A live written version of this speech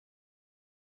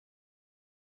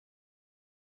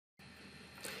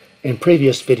In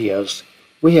previous videos,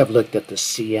 we have looked at the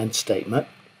CN statement,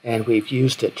 and we've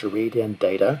used it to read in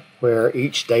data where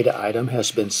each data item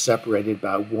has been separated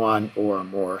by one or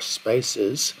more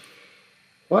spaces.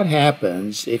 What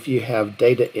happens if you have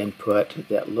data input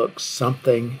that looks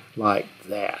something like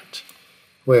that,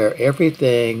 where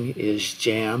everything is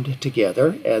jammed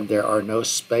together and there are no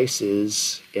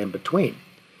spaces in between?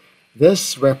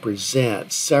 This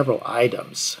represents several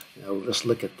items. Let's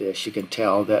look at this. You can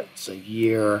tell that's a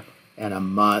year and a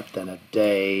month and a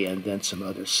day and then some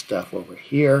other stuff over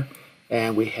here.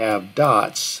 And we have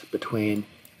dots between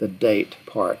the date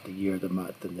part, the year, the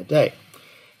month, and the day.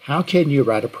 How can you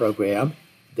write a program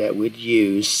that would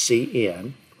use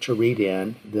CN to read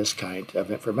in this kind of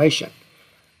information?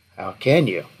 How can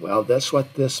you? Well, that's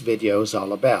what this video is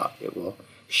all about. It will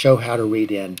show how to read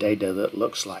in data that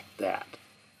looks like that.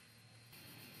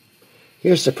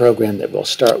 Here's the program that we'll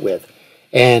start with,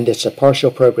 and it's a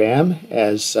partial program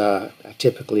as I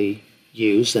typically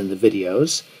use in the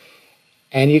videos,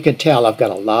 and you can tell I've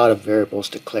got a lot of variables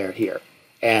declared here,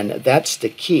 and that's the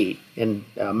key in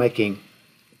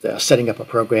setting up a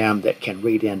program that can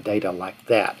read in data like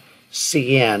that.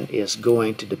 CN is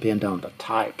going to depend on the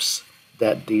types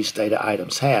that these data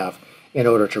items have in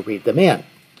order to read them in.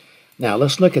 Now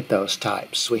let's look at those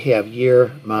types. We have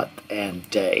year, month, and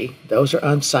day. Those are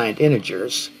unsigned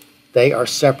integers. They are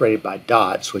separated by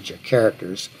dots, which are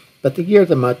characters, but the year,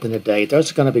 the month, and the day,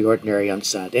 those are going to be ordinary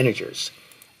unsigned integers.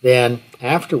 Then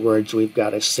afterwards we've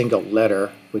got a single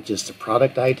letter, which is the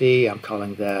product ID. I'm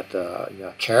calling that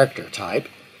a character type.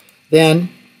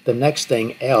 Then the next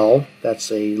thing, L,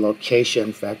 that's a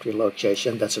location, factory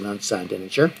location, that's an unsigned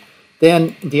integer.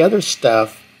 Then the other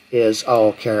stuff is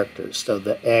all characters. So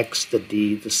the X, the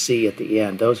D, the C at the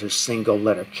end, those are single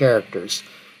letter characters.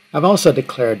 I've also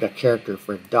declared a character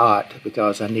for dot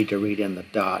because I need to read in the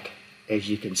dot, as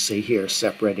you can see here,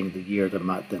 separating the year, the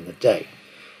month, and the day.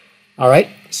 All right,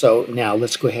 so now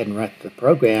let's go ahead and write the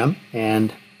program,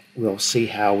 and we'll see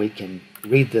how we can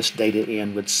read this data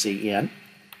in with CN.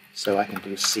 So I can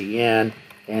do CN,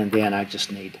 and then I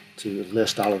just need to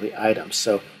list all of the items.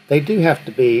 So they do have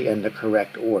to be in the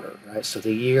correct order, right? So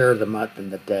the year, the month,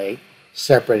 and the day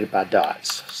separated by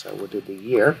dots. So we'll do the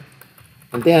year.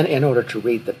 And then in order to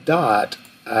read the dot,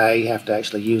 I have to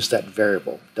actually use that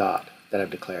variable dot that I've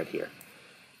declared here.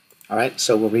 All right,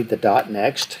 so we'll read the dot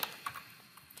next.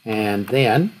 And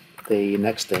then the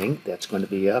next thing that's going to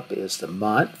be up is the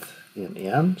month in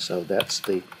M. So that's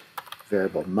the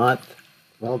variable month.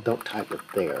 Well, don't type it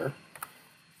there.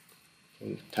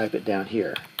 Okay, type it down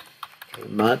here. Okay,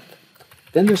 month.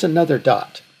 Then there's another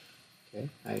dot. Okay,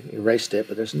 I erased it,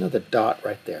 but there's another dot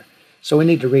right there. So we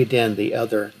need to read in the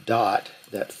other dot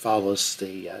that follows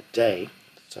the day.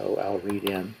 So I'll read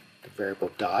in the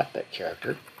variable dot, that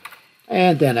character.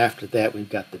 And then after that, we've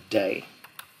got the day.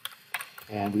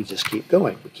 And we just keep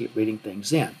going. We keep reading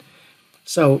things in.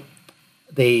 So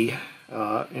the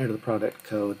enter the product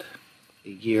code,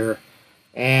 the year,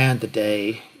 and the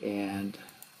day, and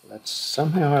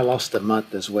somehow I lost the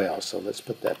month as well, so let's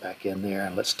put that back in there,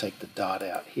 and let's take the dot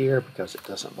out here because it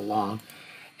doesn't belong,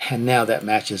 and now that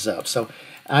matches up. So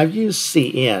I've used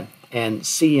CN, and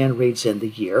CN reads in the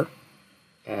year,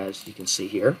 as you can see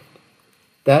here.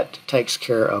 That takes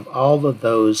care of all of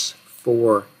those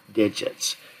 4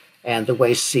 digits, and the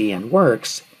way CN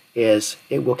works is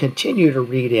it will continue to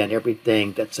read in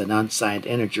everything that's an unsigned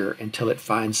integer until it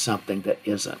finds something that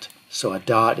isn't. So a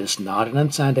dot is not an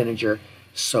unsigned integer,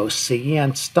 so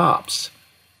CN stops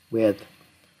with,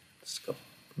 let's go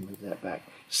move that back,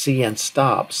 CN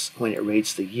stops when it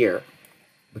reads the year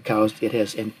because it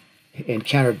has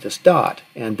encountered this dot,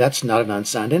 and that's not an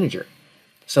unsigned integer.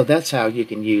 So that's how you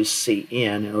can use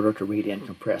CN in order to read in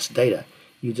compressed data.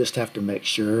 You just have to make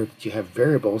sure that you have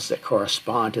variables that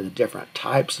correspond to the different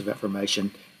types of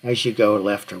information as you go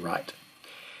left to right.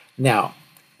 Now,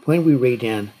 when we read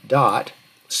in dot,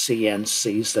 CN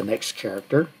sees the next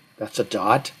character. That's a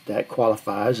dot. That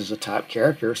qualifies as a type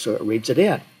character, so it reads it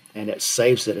in, and it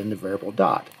saves it in the variable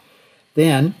dot.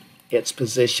 Then it's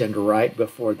positioned right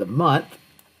before the month.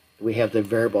 We have the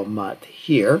variable month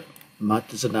here.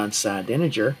 Month is an unsigned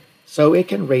integer, so it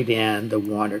can read in the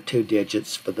 1 or 2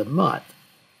 digits for the month.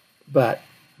 But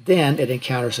then it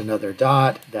encounters another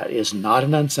dot that is not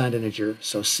an unsigned integer,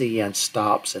 so CN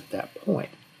stops at that point.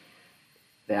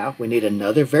 Now we need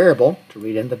another variable to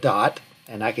read in the dot,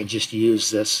 and I can just use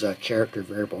this character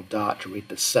variable dot to read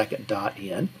the second dot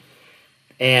in,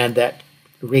 and that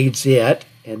reads it,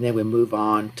 and then we move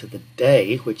on to the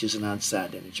day, which is an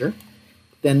unsigned integer.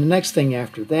 Then the next thing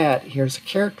after that, here's a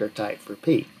character type for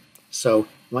P. So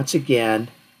once again,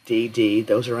 DD,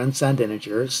 those are unsigned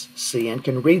integers. CN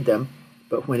can read them,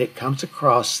 But when it comes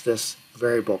across this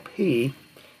variable P,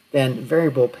 then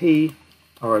variable P,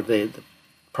 or the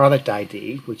product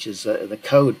ID, which is the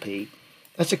code P,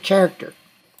 that's a character.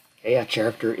 Okay, a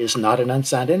character is not an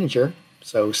unsigned integer,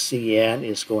 so CN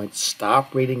is going to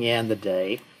stop reading in the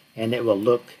day, and it will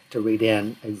look to read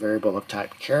in a variable of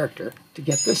type character to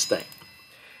get this thing.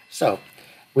 So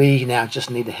we now just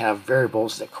need to have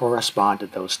variables that correspond to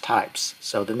those types.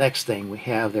 So the next thing we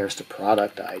have, there's the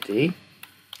product ID.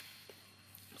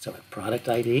 So a product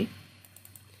ID.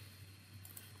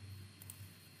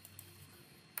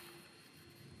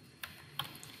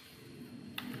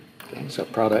 Okay, so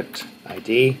product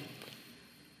ID.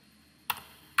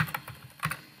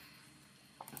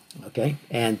 Okay,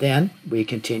 and then we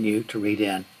continue to read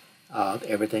in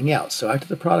everything else. So after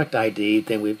the product ID,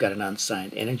 then we've got an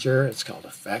unsigned integer. It's called a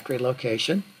factory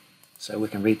location. So we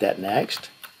can read that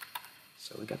next.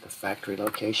 So we got the factory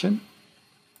location.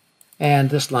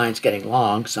 And this line's getting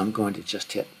long, so I'm going to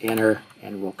just hit enter,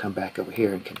 and we'll come back over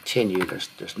here and continue.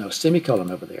 There's no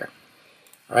semicolon over there.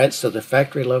 All right, so the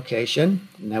factory location.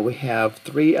 Now we have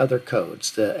three other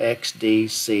codes, the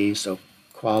XDC, so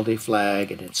quality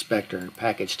flag and inspector and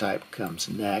package type comes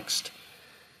next.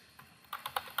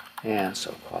 And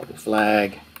so quality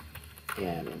flag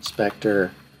and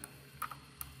inspector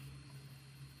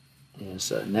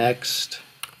is next.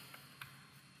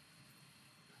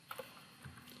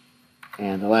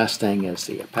 And the last thing is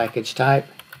the package type.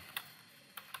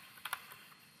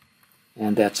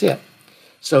 And that's it.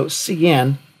 So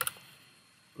CN,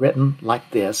 written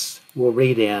like this, will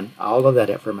read in all of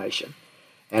that information.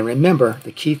 And remember,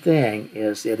 the key thing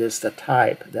is it is the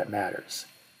type that matters.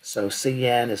 So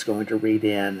CN is going to read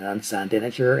in an unsigned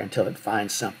integer until it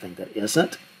finds something that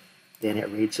isn't. Then it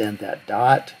reads in that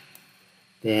dot.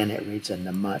 Then it reads in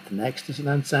the month next is an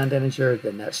unsigned integer.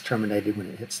 Then that's terminated when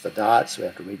it hits the dot, so we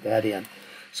have to read that in.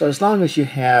 So as long as you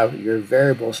have your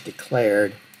variables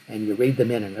declared and you read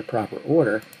them in the proper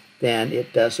order, then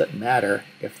it doesn't matter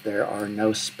if there are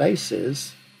no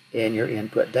spaces in your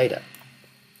input data.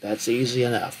 That's easy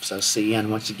enough. So CN,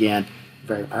 once again,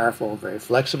 very powerful, very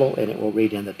flexible, and it will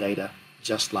read in the data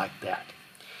just like that.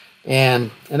 And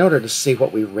in order to see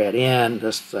what we read in,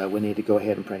 we need to go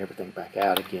ahead and print everything back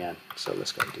out again. So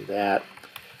let's go do that.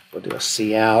 We'll do a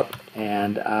cout,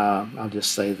 and I'll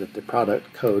just say that the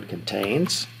product code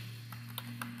contains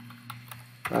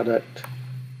product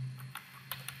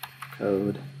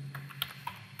code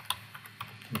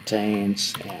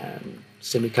contains and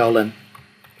semicolon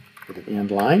with an end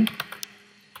line,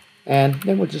 and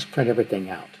then we'll just print everything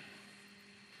out.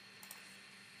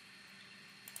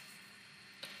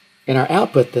 In our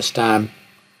output this time,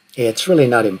 it's really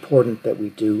not important that we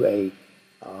do a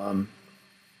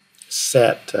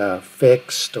set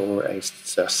fixed or a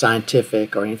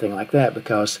scientific or anything like that,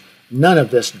 because none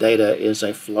of this data is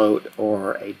a float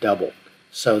or a double.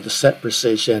 So the set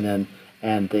precision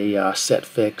and the set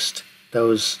fixed,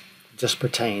 those just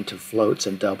pertain to floats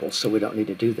and doubles, so we don't need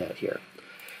to do that here.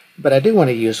 But I do want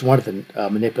to use one of the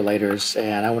manipulators,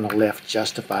 and I want to left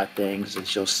justify things,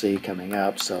 as you'll see coming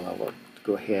up. So I will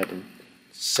go ahead and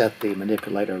set the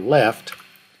manipulator left,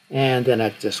 and then I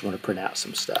just want to print out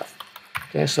some stuff.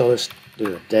 Okay, so let's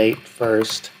do a date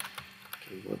first.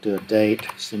 Okay, we'll do a date,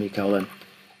 semicolon,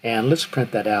 and let's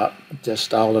print that out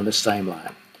just all in the same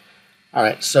line. All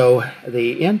right, so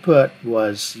the input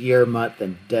was year, month,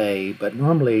 and day, but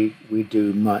normally we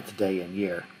do month, day, and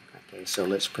year. Okay, so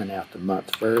let's print out the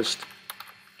month first.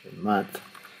 Okay, month.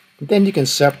 And then you can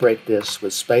separate this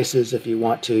with spaces if you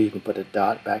want to. You can put a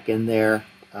dot back in there.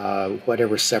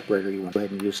 Whatever separator you want. Go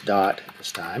ahead and use dot at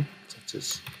this time, since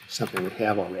it's something we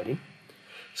have already.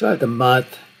 So I have the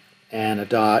month and a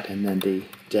dot, and then the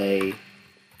day,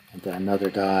 and then another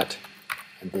dot,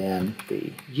 and then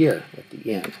the year at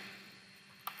the end.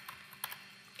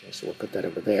 Okay, so we'll put that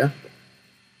over there.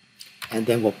 And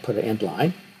then we'll put an end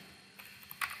line.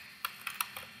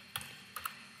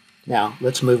 Now,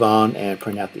 let's move on and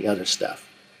print out the other stuff.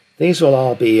 These will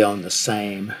all be on the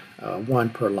same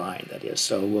one per line, that is.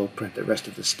 So we'll print the rest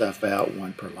of the stuff out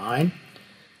one per line.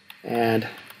 And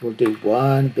we'll do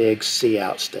one big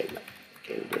cout statement.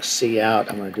 Okay, we'll do a cout.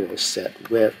 I'm going to do a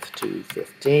set width to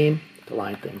 15 to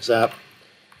line things up.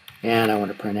 And I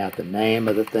want to print out the name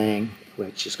of the thing,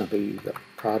 which is going to be the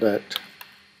product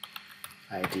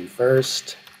ID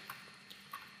first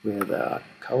with a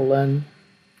colon.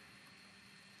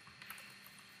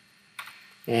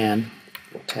 And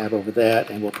we'll tab over that,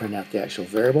 and we'll print out the actual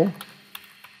variable.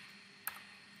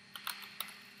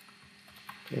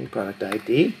 Okay, product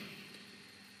ID.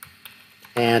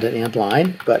 And an end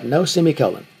line, but no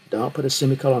semicolon. Don't put a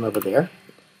semicolon over there.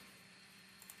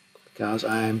 because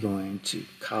I'm going to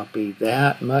copy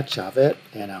that much of it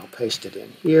and I'll paste it in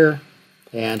here,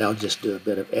 and I'll just do a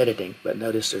bit of editing. But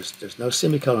notice there's no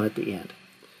semicolon at the end.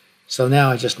 So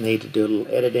now I just need to do a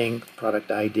little editing,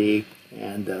 product ID,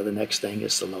 and the next thing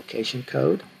is the location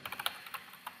code.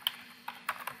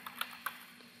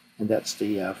 And that's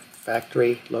the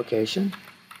factory location.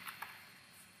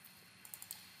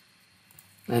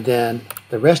 And then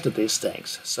the rest of these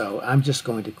things. So I'm just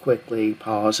going to quickly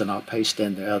pause and I'll paste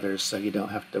in the others so you don't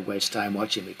have to waste time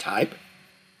watching me type.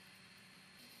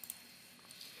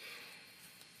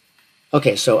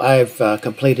 Okay, so I've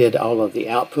completed all of the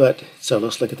output. So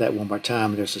let's look at that one more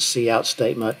time. There's a cout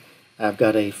statement. I've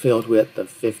got a field width of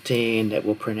 15 that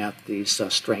will print out these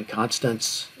string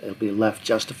constants. It'll be left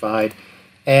justified.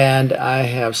 And I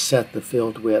have set the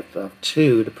field width of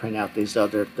 2 to print out these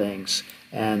other things.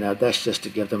 And that's just to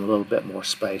give them a little bit more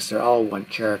space. They're all one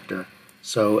character.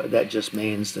 So that just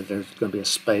means that there's going to be a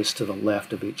space to the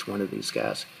left of each one of these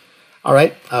guys. All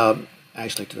right,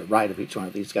 actually to the right of each one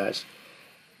of these guys.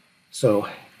 So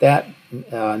that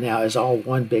now is all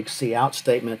one big cout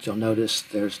statement. You'll notice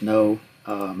there's no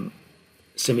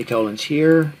semicolons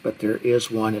here, but there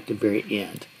is one at the very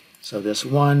end. So this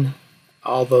one,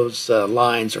 all those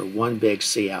lines are one big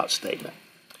cout statement.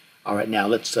 All right, now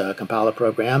let's compile a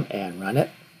program and run it.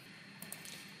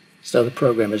 So the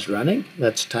program is running.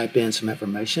 Let's type in some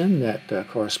information that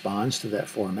corresponds to that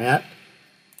format.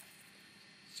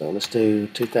 So let's do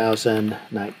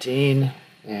 2019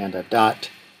 and a dot.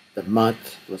 The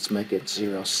month, let's make it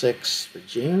 06 for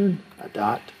June, a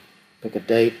dot, pick a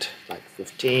date like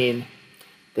 15.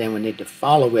 Then we need to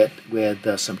follow it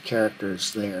with some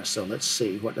characters there. So let's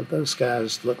see, what do those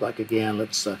guys look like again?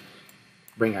 Let's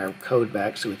bring our code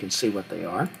back so we can see what they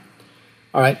are.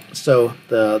 All right, so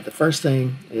the first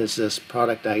thing is this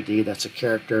product ID. That's a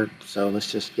character, so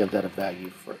let's just give that a value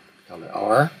for, call it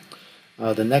R.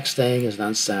 The next thing is an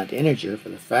unsigned integer for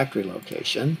the factory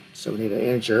location. So we need an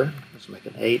integer. Let's make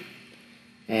it 8.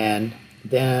 And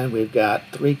then we've got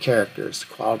 3 characters.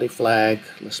 Quality flag,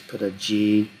 let's put a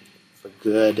G for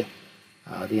good.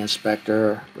 The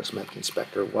inspector, let's make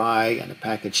inspector Y. And the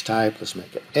package type, let's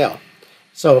make it L.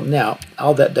 So now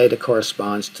all that data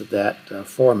corresponds to that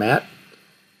format.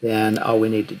 Then all we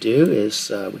need to do is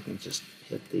we can just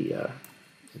hit the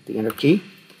enter key.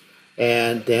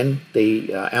 And then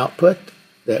the output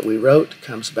that we wrote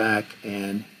comes back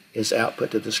and is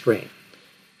output to the screen.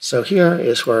 So here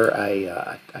is where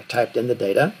I typed in the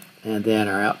data, and then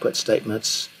our output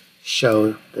statements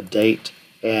show the date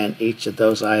and each of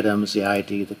those items, the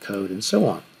ID, the code, and so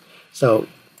on. So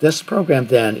this program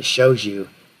then shows you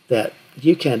that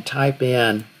you can type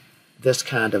in this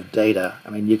kind of data. I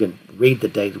mean, you can read the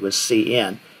data with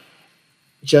CN,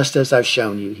 just as I've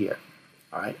shown you here.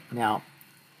 All right, now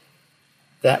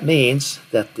that means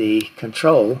that the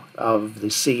control of the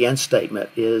CN statement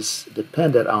is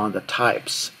dependent on the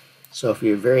types. So if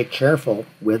you're very careful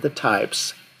with the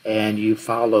types and you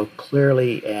follow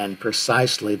clearly and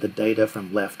precisely the data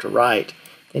from left to right,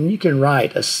 then you can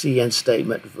write a CN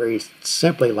statement very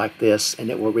simply like this,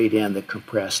 and it will read in the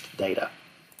compressed data.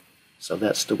 So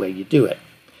that's the way you do it.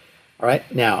 All right,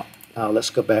 now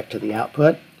let's go back to the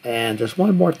output. And there's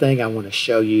one more thing I want to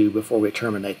show you before we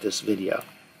terminate this video.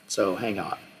 So hang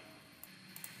on.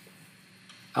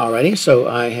 Alrighty, so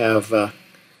I have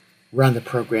run the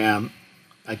program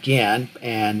again,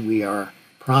 and we are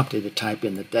prompted to type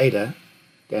in the data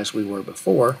as we were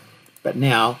before. But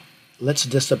now let's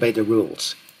disobey the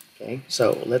rules. Okay,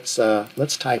 so let's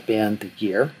type in the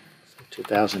year,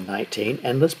 2019,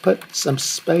 and let's put some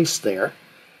space there.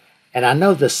 And I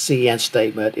know the CN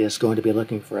statement is going to be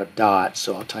looking for a dot,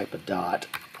 so I'll type a dot,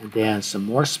 and then some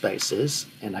more spaces,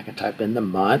 and I can type in the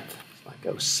month,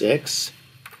 like 06,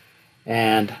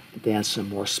 and then some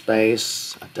more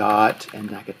space, a dot,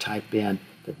 and I could type in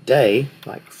the day,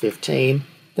 like 15,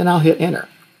 then I'll hit enter.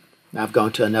 Now I've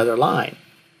gone to another line.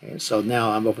 Okay, so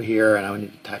now I'm over here and I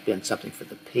need to type in something for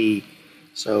the P.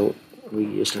 So we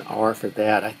used an R for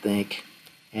that, I think,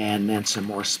 and then some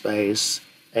more space.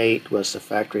 8 was the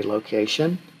factory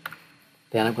location.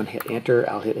 Then I'm going to hit enter.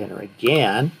 I'll hit enter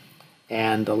again.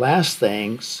 And the last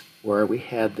things where we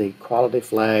had the quality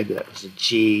flag, that was a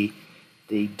G.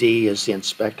 The D is the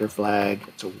inspector flag,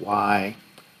 it's a Y.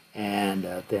 And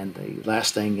then the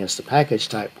last thing is the package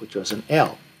type, which was an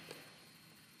L.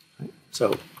 Right?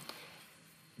 So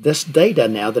this data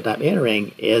now that I'm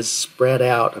entering is spread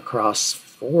out across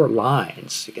 4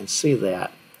 lines. You can see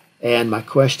that. And my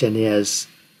question is,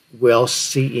 will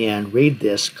CN read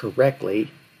this correctly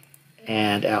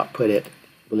and output it?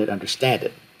 Will it understand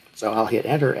it? So I'll hit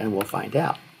enter and we'll find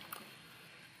out.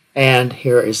 And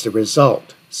here is the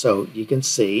result. So you can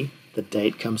see the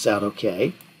date comes out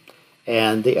okay,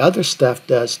 and the other stuff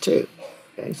does too.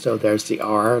 Okay, so there's the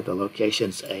R, the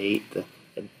location's 8, the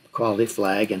quality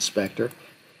flag inspector.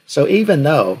 So even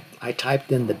though I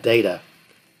typed in the data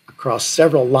across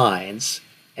several lines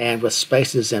and with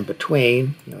spaces in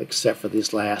between, except for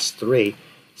these last 3,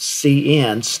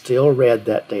 CN still read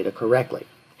that data correctly.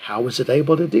 How was it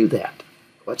able to do that?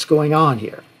 What's going on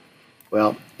here?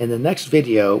 Well, in the next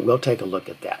video, we'll take a look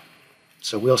at that.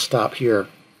 So we'll stop here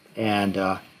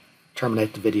and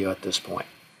terminate the video at this point.